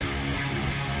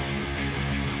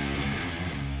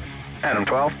Adam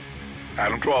 12.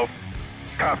 Adam 12.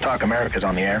 Cop Talk America's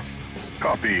on the air.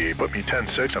 Copy. Put me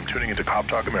 10-6. I'm tuning into Cop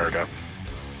Talk America.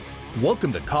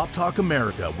 Welcome to Cop Talk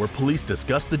America, where police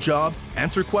discuss the job,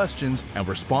 answer questions, and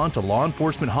respond to law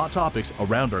enforcement hot topics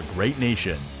around our great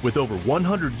nation. With over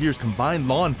 100 years combined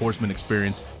law enforcement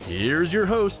experience, here's your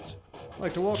hosts. I'd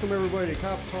like to welcome everybody to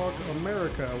Cop Talk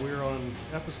America. We're on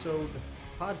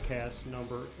podcast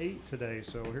number 8 today,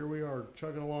 so here we are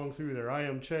chugging along through there. I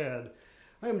am Chad.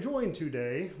 I am joined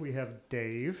today. We have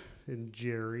Dave and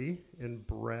Jerry and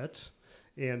Brett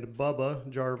and Bubba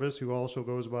Jarvis, who also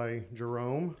goes by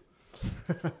Jerome.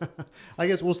 I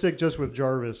guess we'll stick just with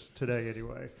Jarvis today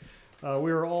anyway.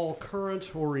 We are all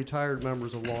current or retired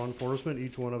members of law enforcement.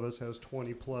 Each one of us has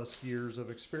 20 plus years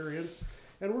of experience,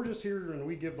 and we're just here and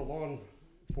we give the law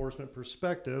enforcement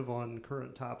perspective on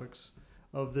current topics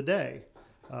of the day.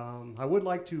 I would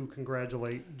like to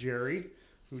congratulate Jerry,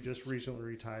 who just recently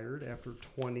retired after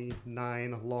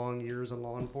 29 long years in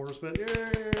law enforcement. Yay!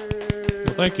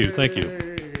 Well, thank you.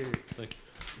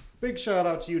 Big shout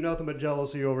out to you. Nothing but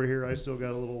jealousy over here. I still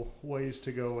got a little ways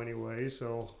to go anyway.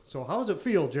 So how does it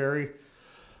feel, Jerry?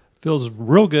 Feels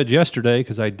real good yesterday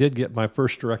because I did get my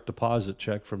first direct deposit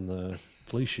check from the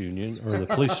police union or the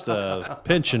police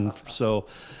pension. So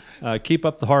keep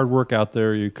up the hard work out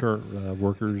there, you current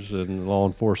workers and law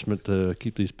enforcement, to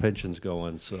keep these pensions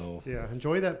going. So yeah,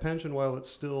 enjoy that pension while it's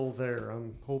still there.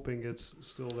 I'm hoping it's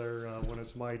still there when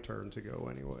it's my turn to go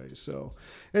anyway. So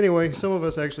anyway, some of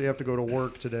us actually have to go to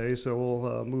work today, so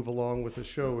we'll move along with the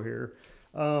show here.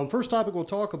 First topic we'll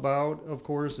talk about, of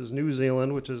course, is New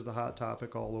Zealand, which is the hot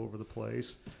topic all over the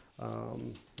place.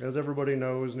 As everybody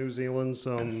knows, New Zealand,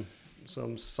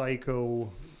 some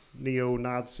psycho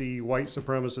neo-Nazi white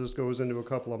supremacist goes into a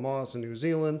couple of mosques in New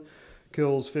Zealand,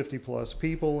 kills 50 plus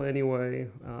people anyway,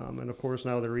 and of course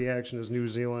now the reaction is New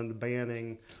Zealand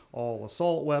banning all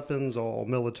assault weapons, all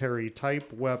military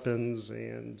type weapons,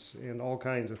 and all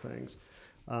kinds of things.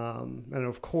 And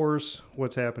of course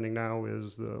what's happening now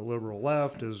is the liberal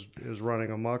left is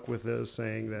running amok with this,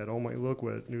 saying that, oh my, look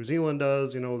what New Zealand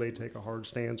does, they take a hard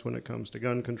stance when it comes to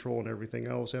gun control and everything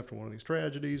else after one of these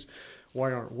tragedies.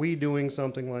 Why aren't we doing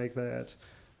something like that?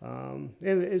 And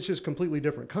it's just completely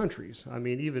different countries. I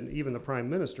mean, even the prime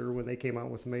minister, when they came out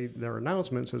with made their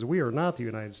announcement, says we are not the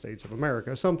United States of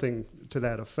America, something to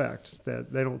that effect,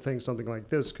 that they don't think something like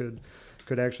this could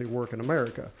actually work in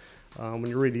America. When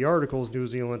you read the articles, New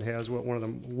Zealand has one of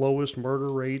the lowest murder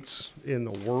rates in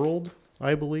the world,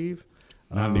 I believe.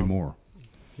 Not anymore.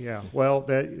 Yeah, well,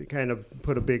 that kind of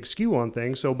put a big skew on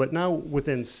things. So, but now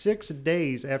within 6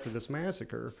 days after this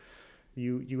massacre,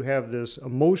 you have this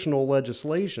emotional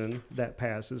legislation that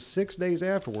passes 6 days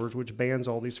afterwards, which bans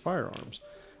all these firearms.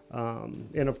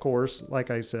 And of course,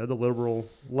 like I said, the liberal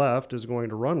left is going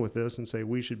to run with this and say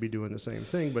we should be doing the same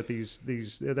thing. But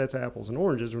that's apples and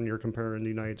oranges when you're comparing the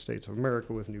United States of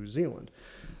America with New Zealand.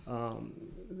 I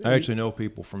actually know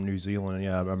people from New Zealand.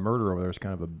 Yeah, a murder over there is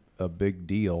kind of a big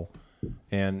deal.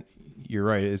 And you're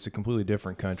right, it's a completely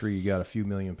different country. You got a few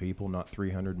million people, not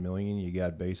 300 million. You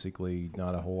got basically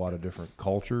not a whole lot of different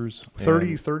cultures.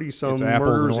 30 some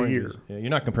murders a year. Yeah, you're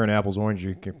not comparing apples and oranges,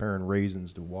 you're comparing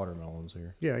raisins to watermelons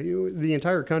here. Yeah, the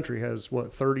entire country has,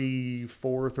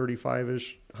 34,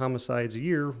 35-ish homicides a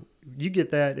year. You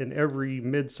get that in every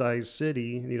mid-sized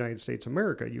city in the United States of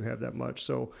America. You have that much.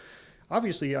 So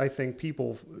obviously I think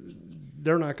people,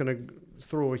 they're not going to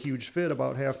throw a huge fit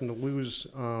about having to lose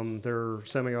their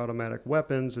semi-automatic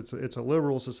weapons. It's a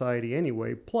liberal society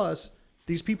anyway. Plus,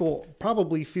 these people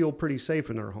probably feel pretty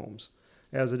safe in their homes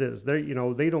as it is. They're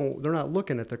not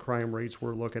looking at the crime rates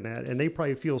we're looking at, and they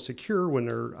probably feel secure when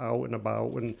they're out and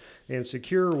about and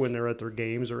secure when they're at their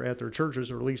games or at their churches,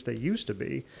 or at least they used to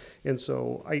be. And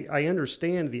so I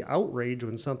understand the outrage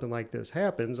when something like this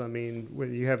happens. I mean,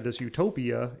 when you have this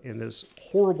utopia and this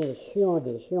horrible,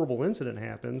 horrible, horrible incident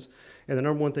happens, and the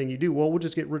number one thing you do, well, we'll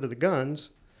just get rid of the guns,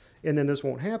 and then this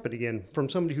won't happen again. From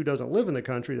somebody who doesn't live in the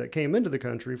country, that came into the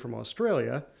country from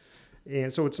Australia.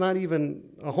 And so it's not even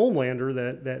a homelander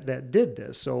that did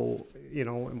this. So,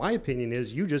 my opinion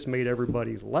is you just made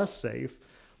everybody less safe,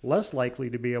 less likely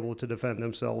to be able to defend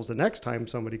themselves the next time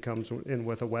somebody comes in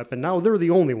with a weapon. Now they're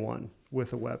the only one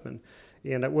with a weapon.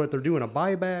 And what they're doing a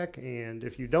buyback, and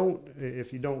if you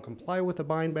don't comply with the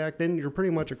buyback, then you're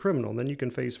pretty much a criminal. Then you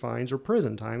can face fines or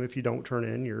prison time if you don't turn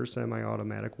in your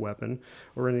semi-automatic weapon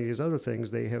or any of these other things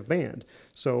they have banned.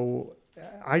 So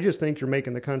I just think you're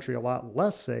making the country a lot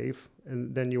less safe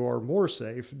than you are more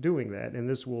safe doing that. And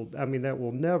that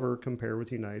will never compare with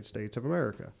the United States of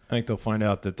America. I think they'll find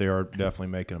out that they are definitely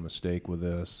making a mistake with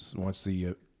this.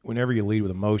 Whenever you lead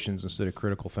with emotions instead of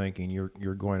critical thinking,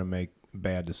 you're going to make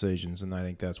bad decisions, and I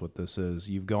think that's what this is.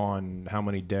 You've gone how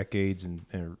many decades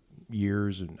and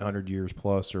years and 100 years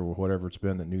plus or whatever it's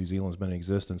been that New Zealand's been in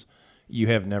existence. You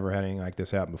have never had anything like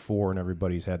this happen before, and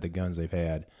everybody's had the guns they've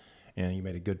had. And you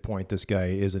made a good point. This guy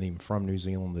isn't even from New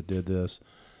Zealand that did this.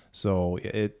 So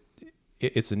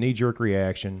it's a knee-jerk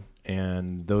reaction,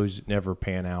 and those never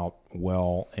pan out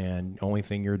well. And the only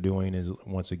thing you're doing is,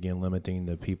 once again, limiting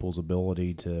the people's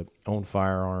ability to own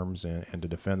firearms and to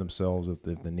defend themselves if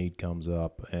the need comes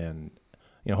up. And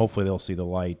hopefully they'll see the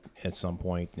light at some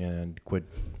point and quit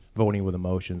voting with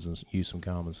emotions and use some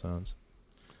common sense.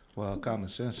 Well, common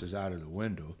sense is out of the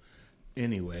window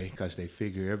anyway, because they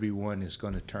figure everyone is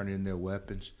going to turn in their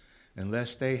weapons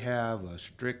unless they have a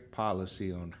strict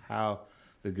policy on how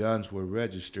the guns were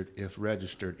registered, if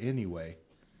registered anyway.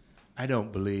 I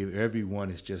don't believe everyone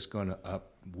is just going to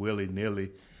up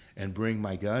willy-nilly and bring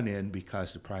my gun in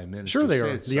because the prime minister Sure they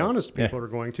said are. so. The honest people are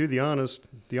going to. The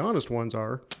honest ones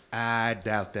are. I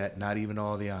doubt that. Not even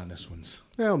all the honest ones.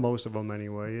 Well, most of them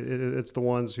anyway. It's the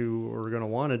ones who are going to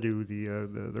want to do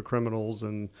the criminals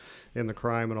and the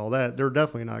crime and all that. They're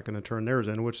definitely not going to turn theirs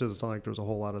in, which doesn't sound like there's a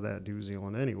whole lot of that in New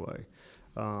Zealand anyway.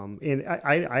 And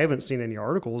I haven't seen any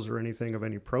articles or anything of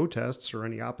any protests or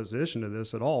any opposition to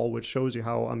this at all, which shows you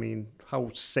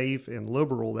how safe and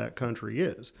liberal that country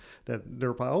is. That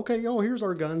they're probably, okay, here's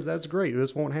our guns. That's great.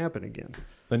 This won't happen again.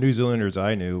 The New Zealanders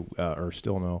I knew or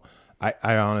still know,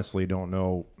 I honestly don't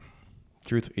know.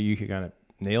 Truth, you kind of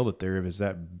nailed it there. If it's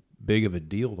that big of a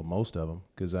deal to most of them,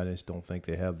 because I just don't think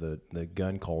they have the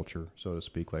gun culture, so to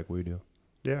speak, like we do.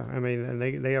 Yeah, and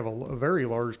they have a very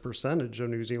large percentage of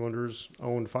New Zealanders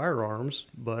own firearms,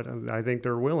 but I think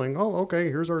they're willing. Oh, okay,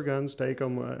 here's our guns. Take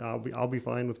them. I'll be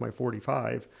fine with my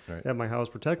 45 at my house,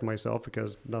 protect myself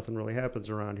because nothing really happens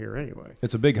around here anyway.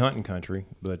 It's a big hunting country,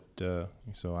 but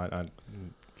so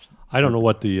I don't know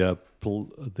what the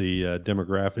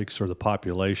demographics or the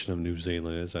population of New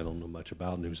Zealand is. I don't know much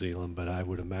about New Zealand, but I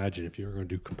would imagine if you're going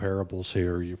to do comparables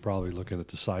here, you're probably looking at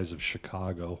the size of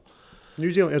Chicago. New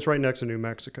Zealand, it's right next to New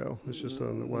Mexico. It's just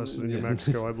on the west of New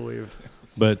Mexico, I believe.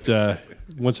 But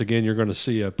once again, you're going to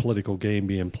see a political game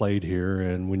being played here.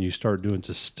 And when you start doing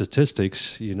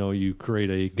statistics, you create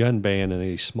a gun ban in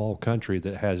a small country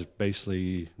that has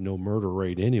basically no murder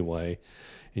rate anyway.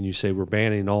 And you say we're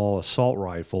banning all assault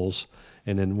rifles.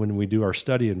 And then when we do our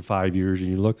study in 5 years and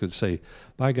you look and say,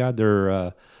 by God,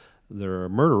 their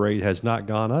murder rate has not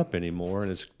gone up anymore,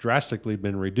 and it's drastically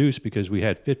been reduced because we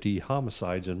had 50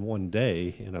 homicides in one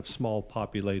day in a small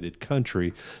populated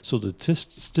country. So the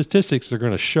statistics are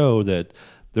going to show that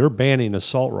their banning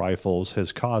assault rifles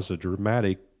has caused a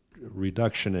dramatic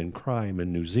reduction in crime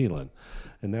in New Zealand.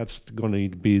 And that's going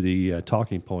to be the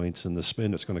talking points and the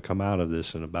spin that's going to come out of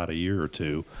this in about a year or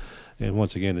two. And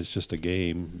once again, it's just a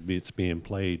game. It's being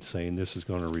played saying this is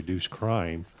going to reduce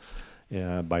crime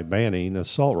by banning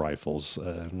assault rifles.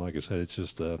 And like I said, it's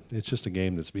just a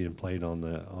game that's being played on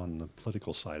the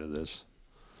political side of this.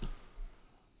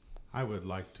 I would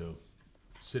like to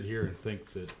sit here and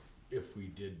think that if we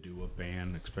did do a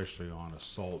ban, especially on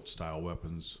assault-style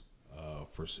weapons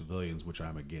for civilians, which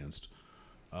I'm against,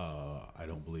 I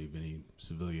don't believe any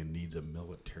civilian needs a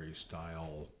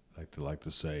military-style, like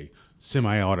to say,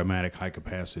 semi-automatic,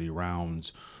 high-capacity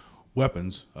rounds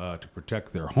weapons to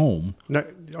protect their home. Now,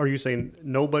 are you saying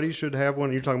nobody should have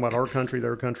one? You're talking about our country,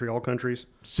 their country, all countries?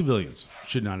 Civilians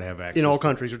should not have access. In all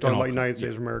countries. You're talking about countries. United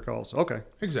States of America also. Okay.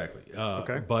 Exactly.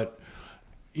 Okay. But,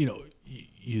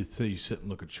 you sit and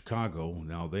look at Chicago.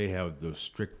 Now, they have the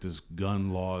strictest gun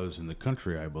laws in the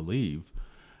country, I believe,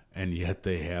 and yet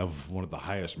they have one of the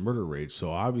highest murder rates. So,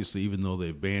 obviously, even though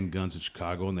they've banned guns in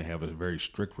Chicago and they have a very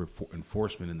strict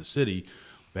enforcement in the city,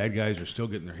 bad guys are still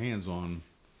getting their hands on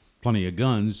plenty of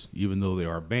guns, even though they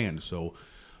are banned. So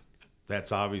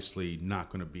that's obviously not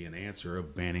going to be an answer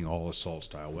of banning all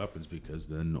assault-style weapons, because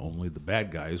then only the bad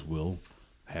guys will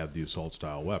have the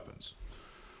assault-style weapons.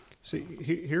 See,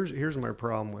 here's my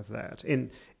problem with that, and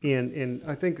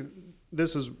I think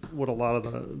this is what a lot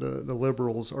of the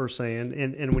liberals are saying,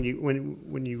 and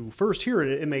when you first hear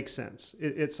it, it makes sense.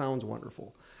 It sounds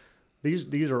wonderful.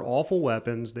 These are awful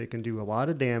weapons. They can do a lot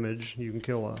of damage. You can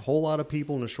kill a whole lot of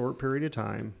people in a short period of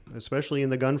time, especially in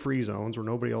the gun-free zones where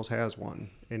nobody else has one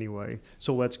anyway.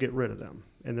 So let's get rid of them,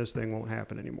 and this thing won't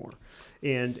happen anymore.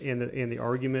 And the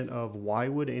argument of why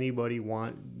would anybody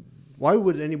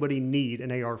need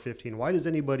an AR-15? Why does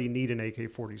anybody need an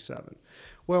AK-47?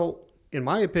 Well, in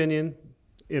my opinion,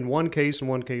 in one case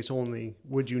only,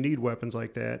 would you need weapons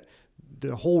like that.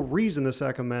 The whole reason the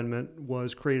Second Amendment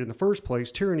was created in the first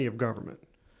place, tyranny of government.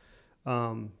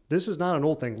 This is not an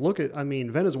old thing. Look at,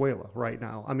 Venezuela right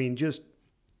now. Just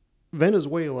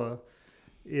Venezuela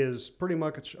is pretty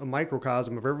much a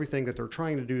microcosm of everything that they're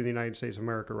trying to do in the United States of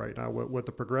America right now. What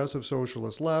the progressive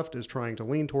socialist left is trying to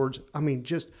lean towards. I mean,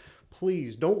 just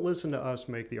please don't listen to us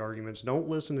make the arguments. Don't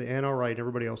listen to the NRA and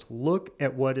everybody else. Look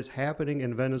at what is happening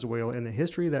in Venezuela and the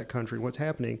history of that country, what's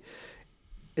happening.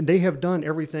 And they have done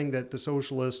everything that the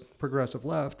socialist progressive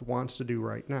left wants to do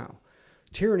right now.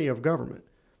 Tyranny of government.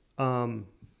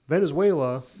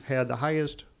 Venezuela had the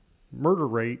highest murder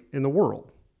rate in the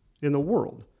world.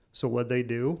 So what they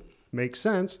do makes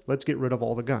sense. Let's get rid of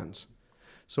all the guns.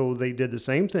 So they did the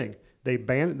same thing. They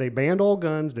banned all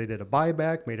guns. They did a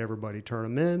buyback, made everybody turn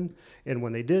them in. And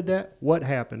when they did that, what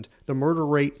happened? The murder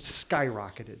rate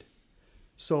skyrocketed.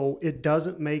 So it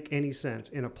doesn't make any sense.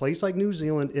 In a place like New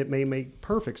Zealand, it may make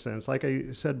perfect sense. Like I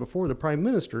said before, the Prime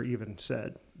Minister even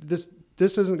said, this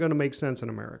isn't going to make sense in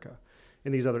America.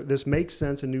 This makes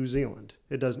sense in New Zealand.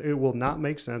 It will not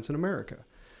make sense in America.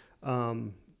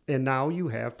 And now you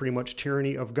have pretty much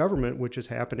tyranny of government, which is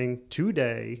happening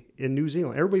today in New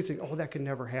Zealand. Everybody thinks, oh, that could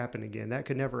never happen again. That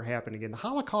could never happen again. The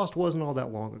Holocaust wasn't all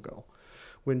that long ago.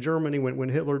 When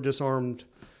Hitler disarmed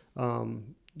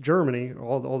Germany,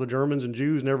 all the Germans and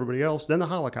Jews and everybody else, then the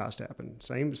Holocaust happened.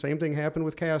 Same thing happened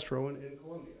with Castro in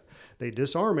Colombia. They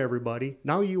disarm everybody.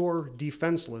 Now you are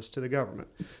defenseless to the government.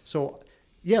 So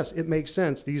yes, it makes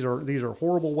sense. These are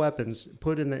horrible weapons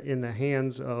put in the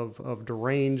hands of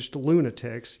deranged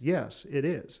lunatics. Yes, it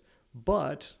is.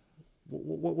 But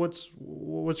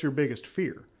what's your biggest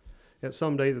fear? That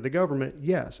someday that the government,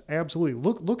 yes, absolutely.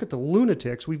 Look at the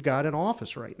lunatics we've got in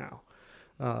office right now.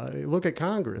 Look at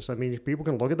Congress. I mean, people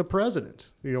can look at the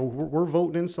president. You know, we're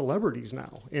voting in celebrities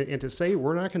now. And to say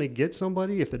we're not going to get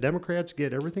somebody, if the Democrats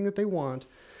get everything that they want,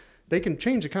 they can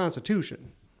change the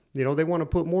Constitution. You know, they want to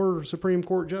put more Supreme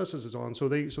Court justices on so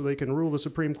they can rule the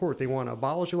Supreme Court. They want to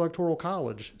abolish Electoral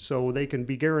College so they can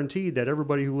be guaranteed that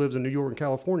everybody who lives in New York and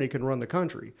California can run the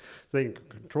country. So they can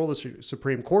control the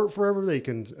Supreme Court forever. They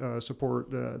can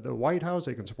support the White House.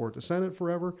 They can support the Senate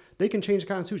forever. They can change the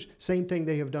Constitution. Same thing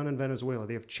they have done in Venezuela.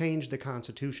 They have changed the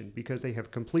Constitution because they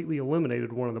have completely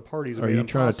eliminated one of the parties. Are you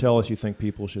trying to tell us you think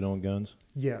people should own guns?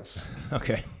 Yes.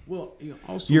 Okay. Well,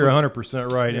 also You're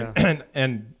 100% right, Yeah.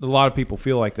 and a lot of people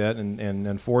feel like that, and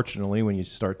unfortunately, when you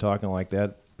start talking like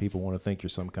that, people want to think you're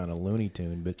some kind of Looney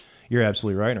Tune. But you're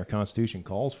absolutely right, and our Constitution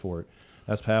calls for it.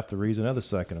 That's half the reason of the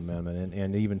Second Amendment,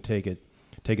 and even take it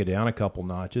down a couple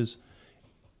notches.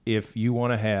 If you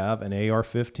want to have an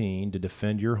AR-15 to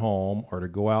defend your home, or to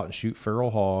go out and shoot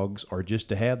feral hogs, or just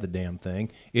to have the damn thing,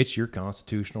 it's your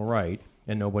constitutional right.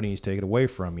 And nobody needs to take it away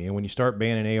from you. And when you start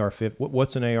banning AR-15,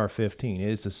 what's an AR-15?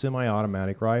 It's a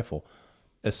semi-automatic rifle.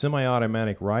 A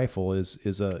semi-automatic rifle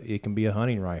it can be a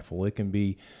hunting rifle. It can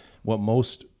be what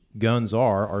most guns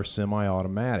are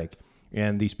semi-automatic.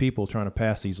 And these people trying to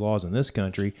pass these laws in this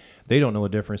country, they don't know the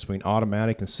difference between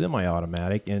automatic and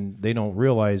semi-automatic, and they don't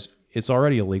realize it's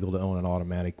already illegal to own an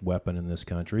automatic weapon in this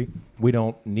country. We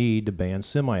don't need to ban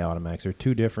semi-automatics. They're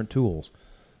two different tools.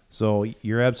 So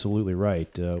you're absolutely right.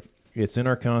 It's in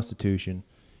our Constitution.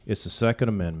 It's the Second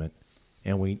Amendment,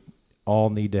 and we all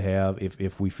need to have,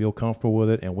 if we feel comfortable with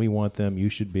it and we want them, you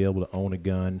should be able to own a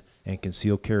gun and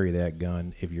conceal carry that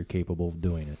gun if you're capable of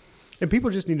doing it. And people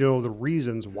just need to know the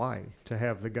reasons why to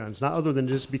have the guns, not other than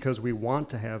just because we want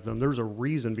to have them. There's a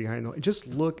reason behind them. Just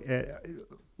look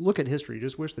at history.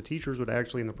 Just wish the teachers would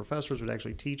actually and the professors would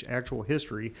actually teach actual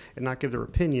history and not give their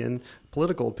opinion,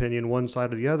 political opinion, one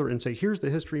side or the other, and say, here's the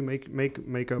history,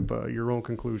 make up your own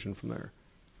conclusion from there.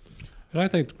 And I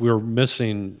think we're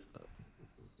missing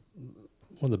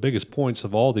one of the biggest points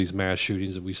of all these mass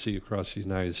shootings that we see across the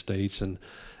United States, and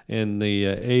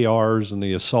the ARs and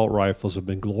the assault rifles have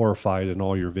been glorified in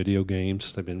all your video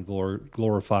games. They've been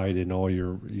glorified in all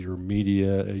your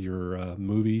media, your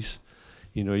movies.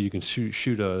 You know, you can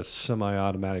shoot a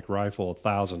semi-automatic rifle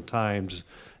 1,000 times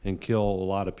and kill a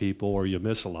lot of people, or you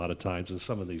miss a lot of times in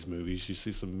some of these movies. You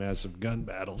see some massive gun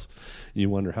battles, and you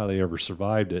wonder how they ever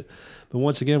survived it. But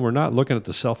once again, we're not looking at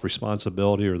the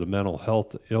self-responsibility or the mental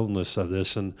health illness of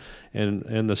this, and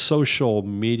the social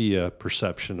media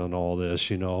perception on all this.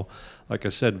 You know, like I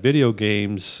said, video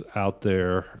games out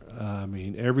there. I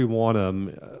mean, every one of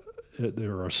them,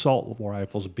 there are assault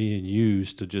rifles being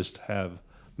used to just have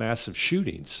massive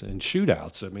shootings and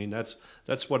shootouts. I mean, that's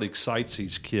what excites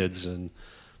these kids and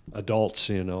adults,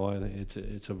 you know, and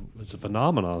it's a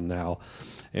phenomenon now.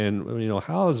 And, you know,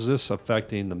 how is this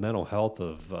affecting the mental health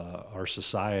of our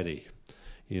society?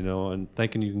 You know, and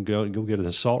thinking you can go get an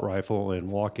assault rifle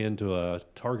and walk into a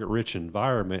target-rich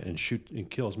environment and shoot and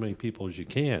kill as many people as you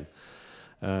can.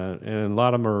 And a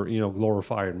lot of them are,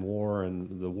 glorifying war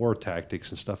and the war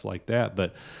tactics and stuff like that.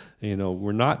 But,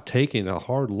 we're not taking a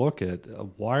hard look at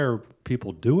why are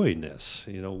people doing this?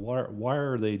 Why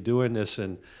are they doing this?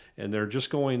 And they're just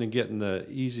going and getting the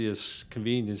easiest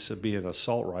convenience of being an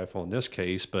assault rifle in this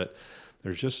case. But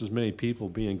there's just as many people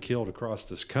being killed across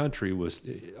this country with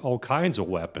all kinds of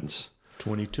weapons.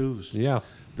 22s. Yeah.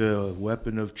 The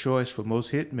weapon of choice for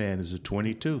most hitmen is a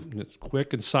 22. It's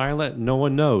quick and silent, and no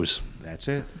one knows. That's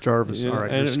it. Jarvis, all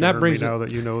right, and that brings me now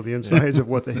that you know the insides of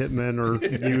what the hitmen are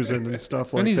using and stuff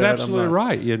like that. And he's absolutely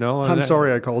right, I'm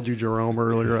sorry I called you Jerome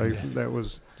earlier. That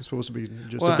was supposed to be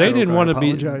just. Well, they didn't want to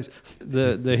be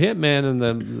the hitman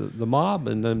and the mob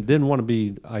and them didn't want to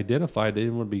be identified. They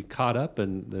didn't want to be caught up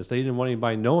in this. They didn't want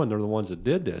anybody knowing they're the ones that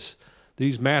did this.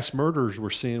 These mass murders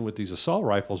we're seeing with these assault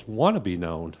rifles want to be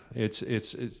known. It's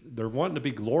they're wanting to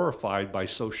be glorified by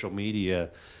social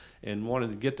media and wanting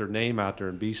to get their name out there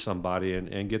and be somebody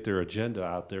and get their agenda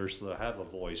out there so they'll have a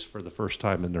voice for the first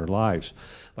time in their lives.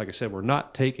 Like I said, we're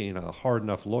not taking a hard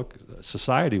enough look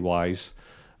society-wise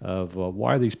of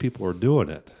why these people are doing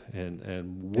it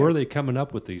and where are they coming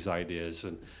up with these ideas.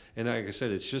 And like I said,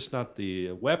 it's just not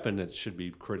the weapon that should be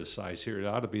criticized here. It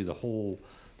ought to be the whole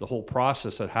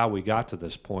process of how we got to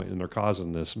this point, and they're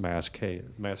causing this mass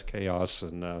chaos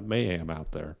and mayhem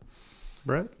out there.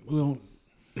 Brett? Well,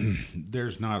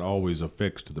 there's not always a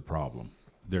fix to the problem.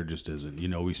 There just isn't.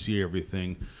 We see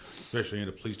everything, especially in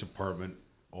the police department,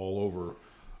 all over,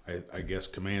 I guess,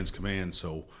 command.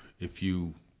 So if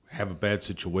you have a bad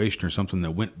situation or something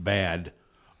that went bad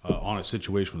on a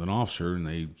situation with an officer, and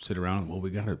they sit around, well,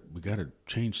 we gotta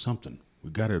change something.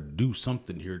 We gotta do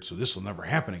something here so this will never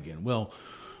happen again. Well,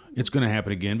 it's going to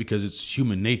happen again because it's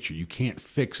human nature. You can't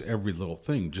fix every little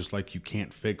thing, just like you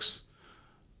can't fix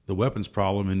the weapons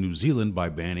problem in New Zealand by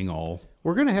banning all.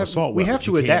 We're going to have assault we weapons. have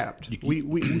to adapt. We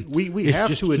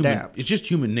have to adapt. It's just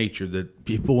human nature that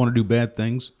people want to do bad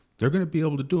things. They're going to be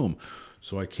able to do them.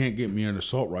 So I can't get me an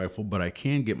assault rifle, but I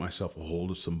can get myself a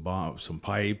hold of some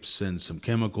pipes and some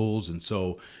chemicals. And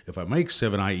so if I make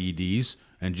 7 IEDs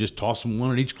and just toss them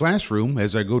one in each classroom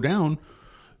as I go down.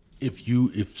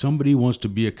 If somebody wants to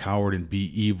be a coward and be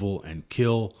evil and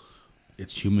kill,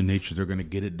 it's human nature. They're going to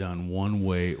get it done one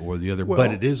way or the other. Well,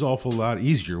 but it is awful lot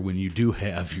easier when you do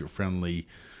have your friendly,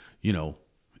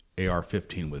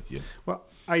 AR-15 with you. Well,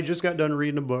 I just got done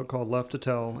reading a book called Left to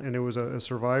Tell, and it was a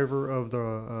survivor of the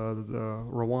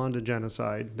Rwanda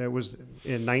genocide that was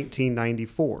in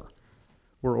 1994,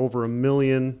 where over 1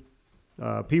 million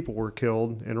people were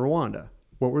killed in Rwanda.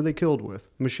 What were they killed with?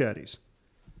 Machetes.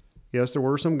 Yes, there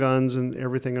were some guns and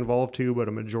everything involved too, but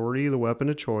a majority of the weapon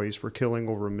of choice for killing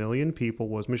over 1 million people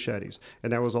was machetes.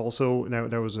 And that was also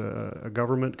that was a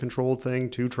government-controlled thing,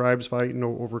 2 tribes fighting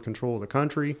over control of the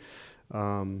country.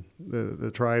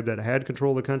 The tribe that had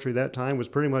control of the country at that time was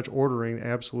pretty much ordering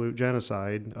absolute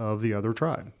genocide of the other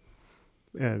tribe.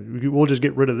 And we'll just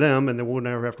get rid of them, and then we'll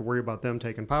never have to worry about them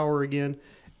taking power again.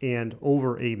 And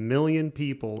over 1 million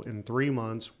people in 3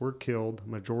 months were killed,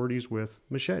 majorities with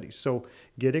machetes. So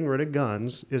getting rid of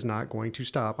guns is not going to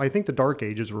stop. I think the Dark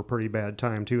Ages were a pretty bad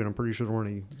time, too, and I'm pretty sure there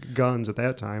weren't any guns at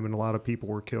that time, and a lot of people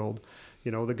were killed.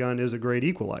 The gun is a great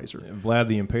equalizer. Vlad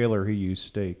the Impaler, he used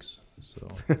stakes. So,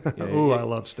 I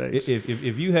love steaks.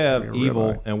 If you have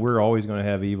evil, and we're always going to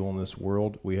have evil in this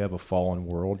world, we have a fallen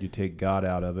world. You take God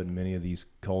out of it in many of these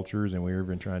cultures, and we're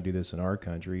even trying to do this in our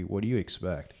country. What do you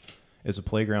expect? It's a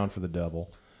playground for the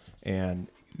devil, and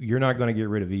you're not going to get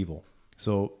rid of evil.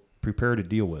 So prepare to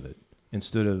deal with it.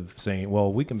 Instead of saying,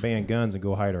 well, we can ban guns and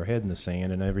go hide our head in the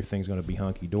sand and everything's going to be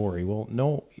hunky-dory. Well,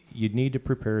 no, you need to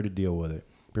prepare to deal with it.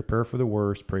 Prepare for the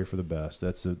worst, pray for the best.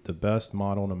 That's the best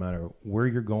model no matter where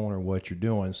you're going or what you're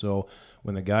doing. So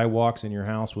when the guy walks in your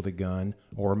house with a gun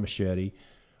or a machete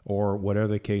or whatever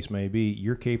the case may be,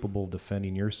 you're capable of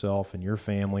defending yourself and your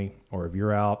family. Or if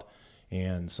you're out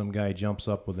and some guy jumps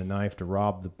up with a knife to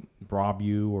rob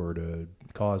you or to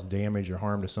cause damage or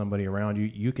harm to somebody around you,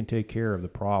 you can take care of the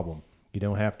problem. You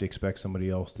don't have to expect somebody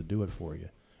else to do it for you.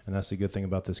 And that's the good thing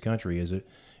about this country, and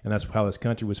that's how this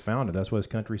country was founded. That's why this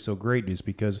country is so great, is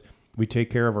because we take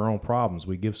care of our own problems.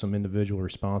 We give some individual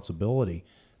responsibility,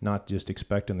 not just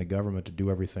expecting the government to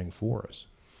do everything for us.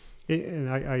 And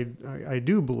I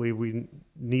do believe we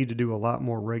need to do a lot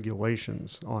more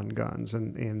regulations on guns,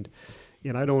 and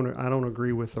I don't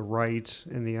agree with the right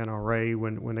and the NRA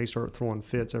when they start throwing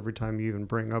fits every time you even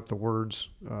bring up the words,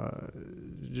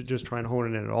 just trying to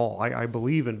hone it in at all. I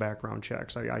believe in background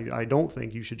checks. I don't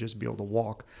think you should just be able to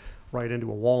walk right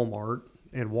into a Walmart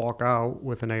and walk out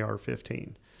with an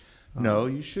AR-15. No,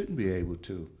 you shouldn't be able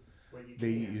to.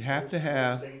 you have to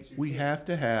have, we have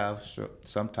to have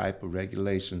some type of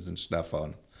regulations and stuff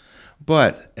on them.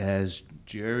 But as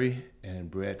Jerry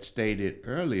and Brett stated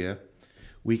earlier,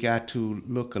 we got to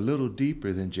look a little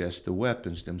deeper than just the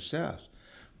weapons themselves.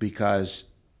 Because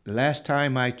last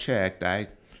time I checked, I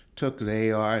took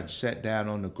the AR and sat down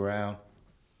on the ground,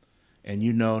 and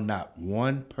not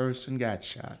one person got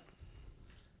shot.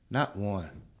 Not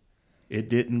one. It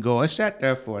didn't go. I sat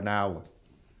there for an hour.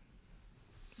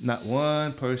 Not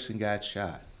one person got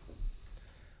shot.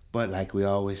 But like we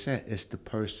always said, it's the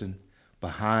person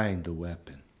behind the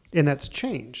weapon. And that's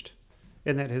changed.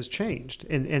 And that has changed.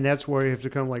 And that's where you have to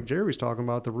come, like Jerry was talking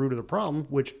about, the root of the problem,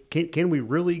 which can we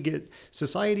really get...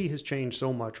 Society has changed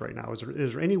so much right now.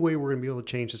 Is there any way we're going to be able to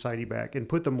change society back and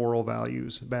put the moral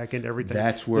values back into everything?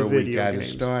 That's where we got to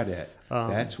start at.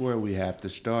 That's where we have to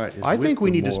start. I think we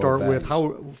need to start with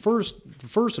how...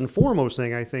 First and foremost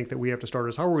thing I think that we have to start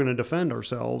is how we're going to defend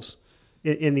ourselves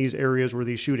in these areas where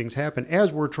these shootings happen,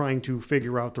 as we're trying to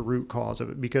figure out the root cause of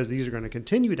it, because these are going to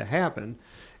continue to happen.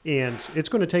 And it's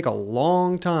going to take a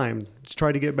long time to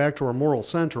try to get back to our moral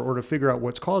center or to figure out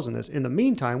what's causing this. In the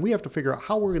meantime, we have to figure out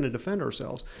how we're going to defend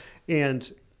ourselves.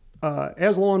 And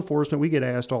as law enforcement, we get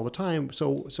asked all the time,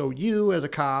 so you as a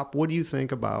cop, what do you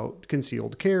think about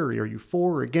concealed carry? Are you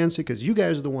for or against it? Because you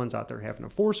guys are the ones out there having to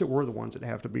force it. We're the ones that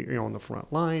have to be on the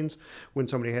front lines when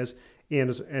somebody has...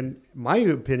 And my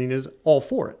opinion is all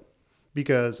for it.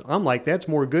 Because I'm like, that's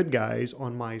more good guys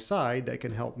on my side that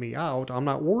can help me out. I'm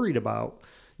not worried about...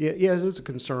 Yes, it's a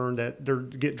concern that they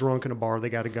get drunk in a bar, they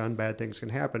got a gun, bad things can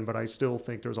happen. But I still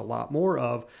think there's a lot more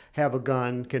of have a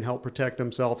gun, can help protect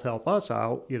themselves, help us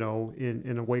out,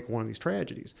 in the wake of one of these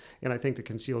tragedies. And I think the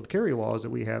concealed carry laws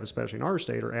that we have, especially in our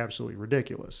state, are absolutely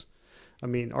ridiculous. I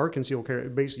mean, our concealed carry,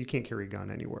 basically, you can't carry a gun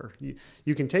anywhere.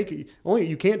 You can't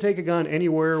take a gun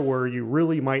anywhere where you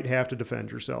really might have to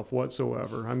defend yourself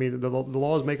whatsoever. I mean, the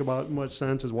laws make about as much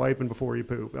sense as wiping before you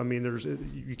poop. I mean,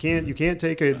 you can't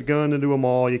take a gun into a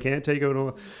mall. You can't take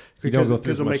it because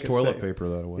it'll make toilet safe. paper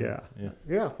that way.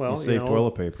 Yeah. Well, you save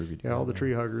toilet paper. If you all the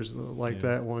tree huggers like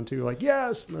that one too. Like,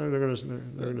 yes, they're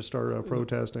going to start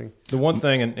protesting. The one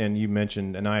thing, and you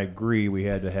mentioned, and I agree, we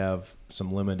had to have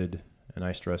some limited. And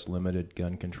I stress limited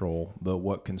gun control. But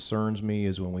what concerns me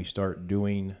is when we start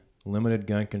doing limited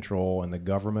gun control and the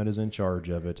government is in charge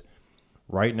of it.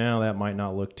 Right now, that might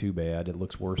not look too bad. It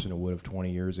looks worse than it would have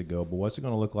 20 years ago. But what's it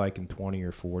going to look like in 20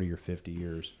 or 40 or 50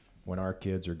 years when our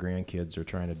kids or grandkids are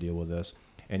trying to deal with this?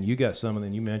 And you got some of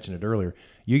them, you mentioned it earlier,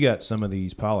 you got some of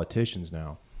these politicians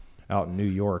now out in New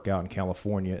York, out in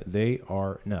California. They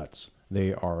are nuts.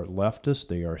 They are leftists,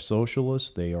 they are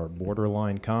socialists, they are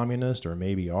borderline communist, or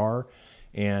maybe are.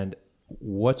 And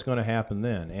what's going to happen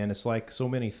then? And it's like so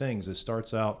many things. It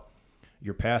starts out,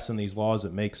 you're passing these laws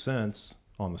that make sense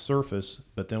on the surface,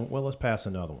 but then, well, let's pass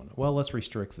another one. Well, let's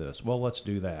restrict this. Well, let's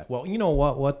do that. Well, you know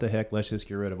what? What the heck? Let's just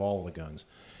get rid of all the guns.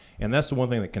 And that's the one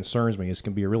thing that concerns me. It's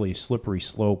going to be a really slippery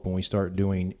slope when we start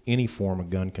doing any form of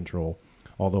gun control.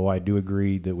 Although I do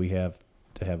agree that we have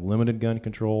to have limited gun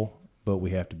control, but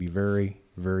we have to be very,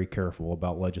 very careful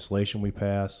about legislation we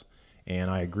pass.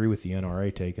 And I agree with the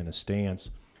NRA taking a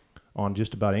stance on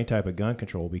just about any type of gun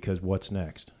control, because what's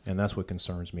next? And that's what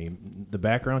concerns me. The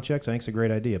background checks, I think, is a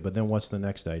great idea, but then what's the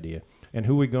next idea? And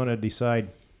who are we going to decide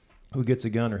who gets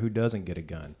a gun or who doesn't get a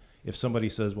gun? If somebody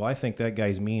says, well, I think that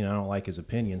guy's mean, I don't like his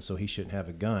opinion, so he shouldn't have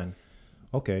a gun.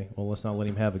 Okay, well, let's not let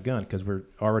him have a gun, because we're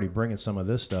already bringing some of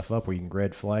this stuff up where you can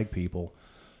red flag people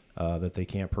that they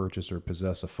can't purchase or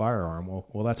possess a firearm.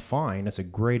 Well, that's fine. That's a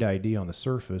great idea on the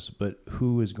surface, but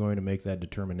who is going to make that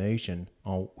determination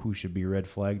on who should be red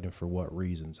flagged and for what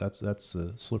reasons? That's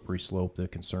a slippery slope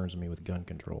that concerns me with gun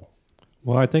control.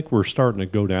 Well, I think we're starting to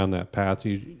go down that path.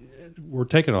 We're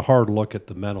taking a hard look at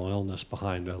the mental illness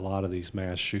behind a lot of these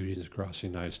mass shootings across the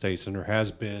United States, and there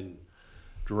has been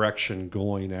direction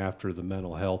going after the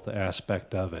mental health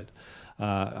aspect of it.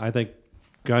 I think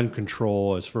gun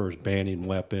control, as far as banning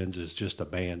weapons, is just a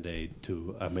Band-Aid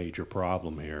to a major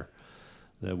problem here.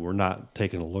 That we're not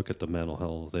taking a look at the mental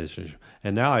health issues.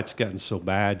 And now it's gotten so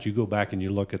bad, you go back and you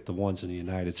look at the ones in the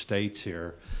United States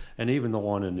here, and even the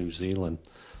one in New Zealand.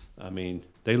 I mean,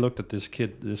 they looked at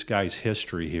this guy's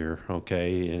history here,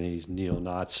 okay, and he's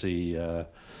neo-Nazi,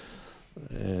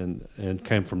 and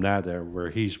came from that there,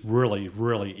 where he's really,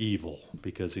 really evil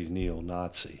because he's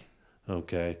neo-Nazi,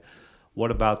 okay. What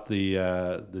about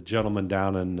the gentleman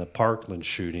down in the Parkland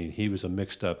shooting? He was a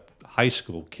mixed-up high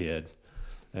school kid.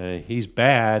 He's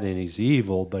bad and he's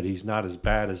evil, but he's not as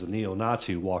bad as a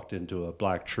neo-Nazi who walked into a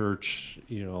black church,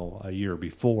 a year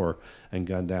before and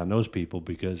gunned down those people,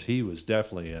 because he was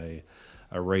definitely a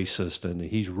racist, and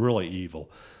he's really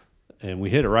evil. and we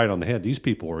hit it right on the head. These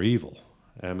people are evil.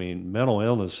 I mean, mental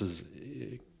illnesses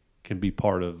can be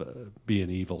part of being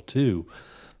evil too,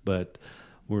 but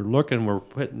we're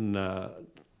putting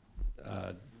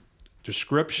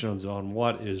descriptions on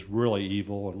what is really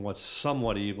evil and what's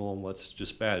somewhat evil and what's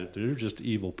just bad. They're just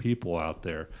evil people out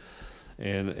there.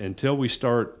 And until we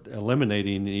start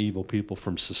eliminating the evil people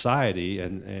from society,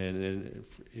 and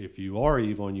if you are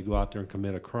evil and you go out there and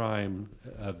commit a crime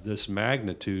of this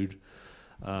magnitude,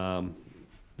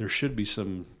 there should be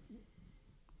some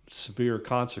severe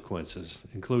consequences,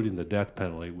 including the death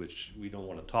penalty, which we don't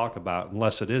want to talk about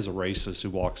unless it is a racist who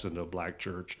walks into a black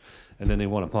church and then they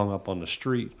want him hung up on the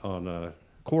street on a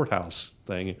courthouse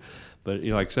thing. But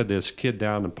like I said, this kid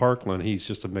down in Parkland, he's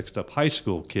just a mixed up high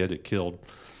school kid that killed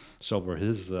several of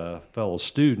his fellow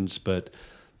students. But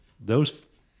those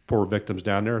poor victims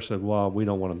down there said, well, we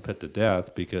don't want him put to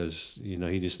death because he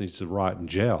just needs to rot in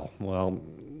jail. Well,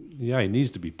 yeah, he needs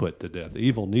to be put to death.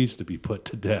 Evil needs to be put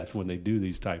to death when they do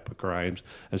these type of crimes,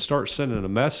 and start sending a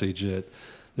message that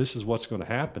this is what's going to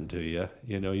happen to you.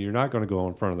 You're not going to go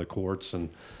in front of the courts and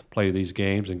play these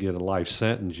games and get a life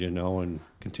sentence, and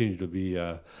continue to be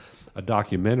a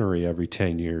documentary every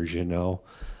 10 years,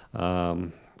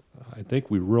 I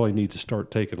think we really need to start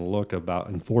taking a look about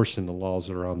enforcing the laws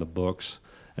that are on the books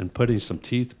and putting some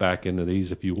teeth back into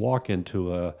these. If you walk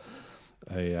into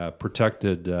a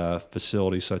protected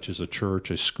facility such as a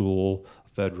church, a school, a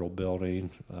federal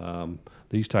building,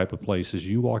 these type of places,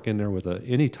 you walk in there with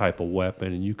any type of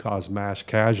weapon and you cause mass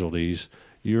casualties,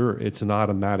 it's an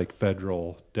automatic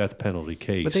federal death penalty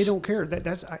case. But they don't care.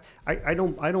 I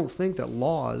don't think that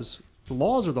laws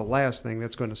are the last thing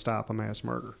that's going to stop a mass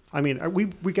murder. I mean,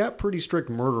 we got pretty strict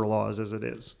murder laws as it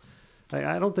is.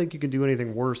 I don't think you can do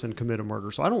anything worse than commit a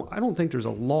murder. So I don't think there's a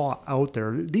law out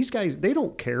there. These guys, they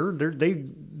don't care.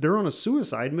 They're on a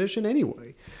suicide mission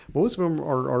anyway. Most of them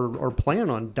are planning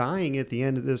on dying at the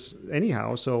end of this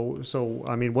anyhow. So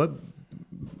I mean, what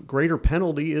greater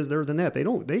penalty is there than that? They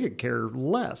could care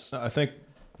less. I think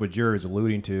what Jerry's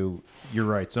alluding to, you're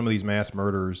right. Some of these mass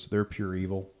murderers, they're pure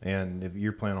evil. And if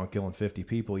you're planning on killing 50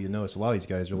 people, you notice a lot of these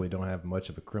guys really don't have much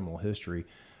of a criminal history.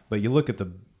 But you look at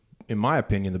in my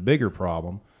opinion, the bigger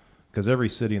problem, because every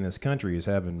city in this country is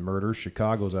having murders.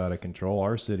 Chicago's out of control.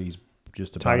 Our city's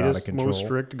just about out of control. Most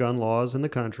strict gun laws in the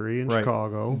country in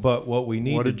Chicago. But what we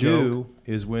need to do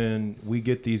is when we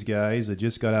get these guys that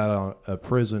just got out of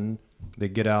prison, they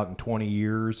get out in 20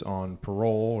 years on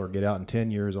parole or get out in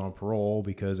 10 years on parole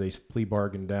because they plea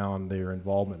bargained down their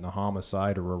involvement in a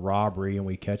homicide or a robbery, and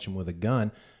we catch them with a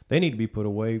gun, they need to be put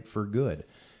away for good.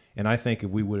 And I think if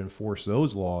we would enforce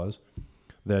those laws,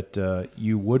 that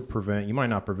you might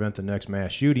not prevent the next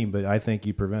mass shooting, but I think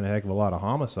you prevent a heck of a lot of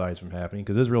homicides from happening,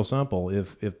 because it's real simple.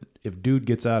 If dude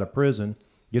gets out of prison,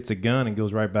 gets a gun, and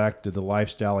goes right back to the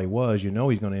lifestyle he was, he's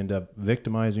going to end up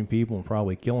victimizing people and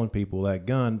probably killing people with that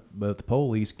gun. But if the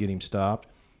police get him stopped,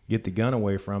 get the gun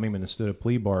away from him, and instead of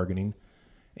plea bargaining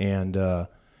and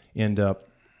end up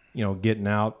getting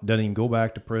out, doesn't even go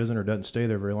back to prison or doesn't stay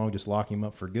there very long, just lock him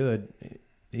up for good,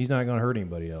 he's not going to hurt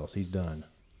anybody else. He's done.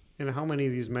 And how many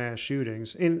of these mass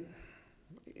shootings, and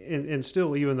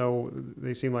still, even though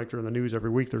they seem like they're in the news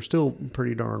every week, they're still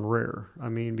pretty darn rare. I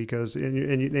mean, because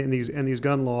in these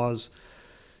gun laws,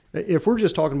 if we're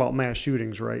just talking about mass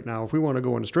shootings right now, if we want to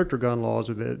go into stricter gun laws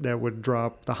that would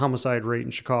drop the homicide rate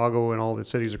in Chicago and all the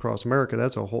cities across America,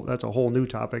 that's a whole new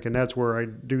topic, and that's where I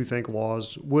do think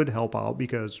laws would help out,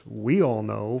 because we all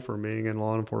know from being in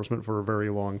law enforcement for a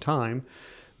very long time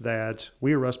that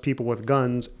we arrest people with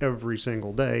guns every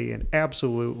single day and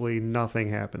absolutely nothing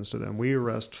happens to them. We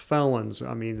arrest felons,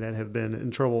 that have been in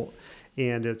trouble,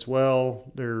 and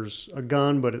there's a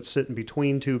gun, but it's sitting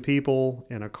between two people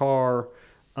in a car.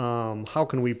 How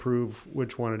can we prove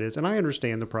which one it is? And I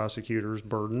understand the prosecutor's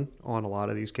burden on a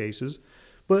lot of these cases,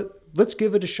 but let's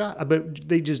give it a shot. But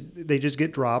they just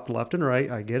get dropped left and right.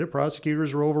 I get it.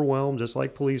 Prosecutors are overwhelmed, just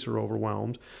like police are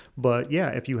overwhelmed. But yeah,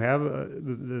 if you have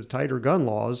the tighter gun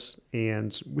laws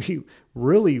and we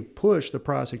really push the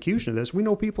prosecution of this, we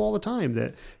know people all the time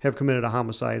that have committed a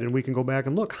homicide, and we can go back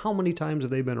and look how many times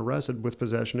have they been arrested with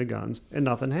possession of guns and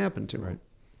nothing happened to them.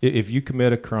 If you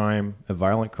commit a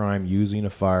violent crime using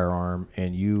a firearm,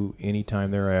 and you,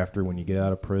 anytime thereafter, when you get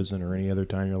out of prison or any other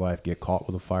time in your life, get caught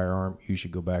with a firearm, you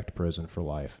should go back to prison for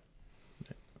life.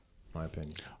 My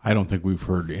opinion. I don't think we've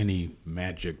heard any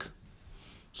magic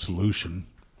solution.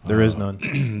 There is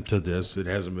none. To this. It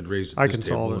hasn't been raised at I this can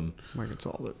table. I can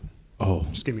solve it. Oh,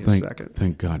 just give me a second.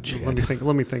 Thank God, Chad.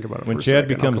 Let me think about it. When for Chad a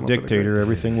second. becomes dictator,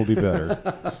 everything will be better.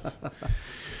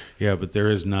 Yeah, but there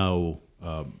is no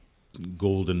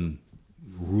golden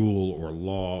rule or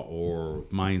law or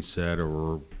mindset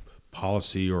or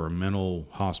policy or mental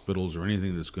hospitals or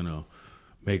anything that's going to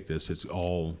make this. It's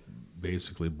all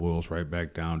basically boils right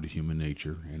back down to human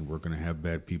nature, and we're going to have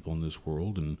bad people in this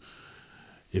world. And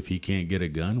if he can't get a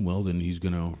gun, well, then he's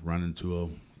going to run into a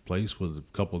place with a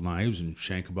couple of knives and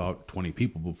shank about 20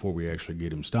 people before we actually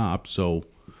get him stopped. So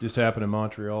Just happened in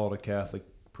Montreal. A Catholic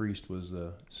priest was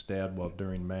stabbed while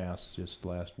during Mass just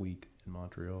last week in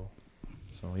Montreal.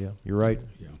 So, yeah, you're right.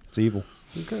 Yeah. It's evil.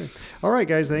 Okay. All right,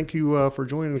 guys. Thank you for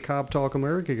joining Cop Talk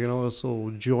America. You can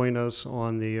also join us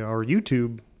on our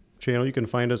YouTube channel. You can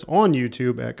find us on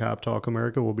YouTube at Cop Talk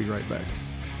America. We'll be right back.